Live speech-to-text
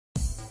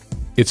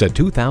It's a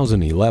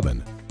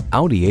 2011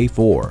 Audi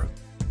A4.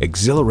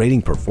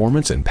 Exhilarating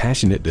performance and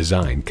passionate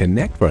design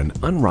connect for an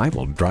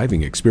unrivaled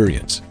driving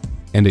experience.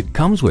 And it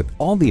comes with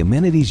all the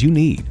amenities you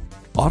need: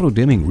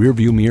 auto-dimming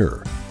rearview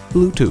mirror,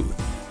 Bluetooth,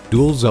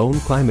 dual-zone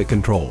climate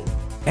control,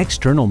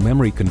 external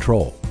memory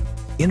control,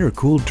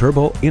 intercooled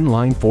turbo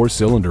inline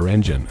 4-cylinder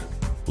engine,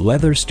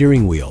 leather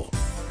steering wheel,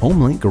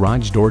 HomeLink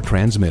garage door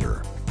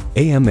transmitter,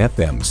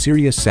 AM/FM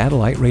Sirius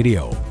satellite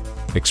radio,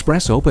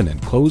 express open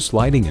and closed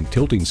sliding and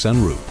tilting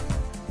sunroof,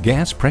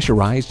 gas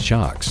pressurized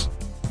shocks,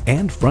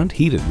 and front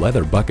heated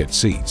leather bucket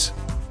seats.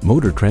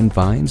 Motor Trend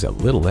finds a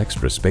little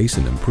extra space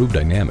and improved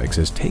dynamics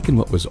has taken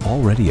what was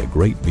already a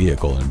great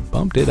vehicle and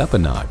bumped it up a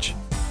notch.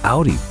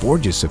 Audi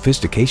forges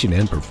sophistication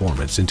and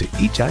performance into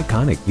each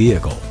iconic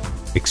vehicle.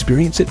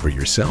 Experience it for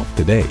yourself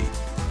today.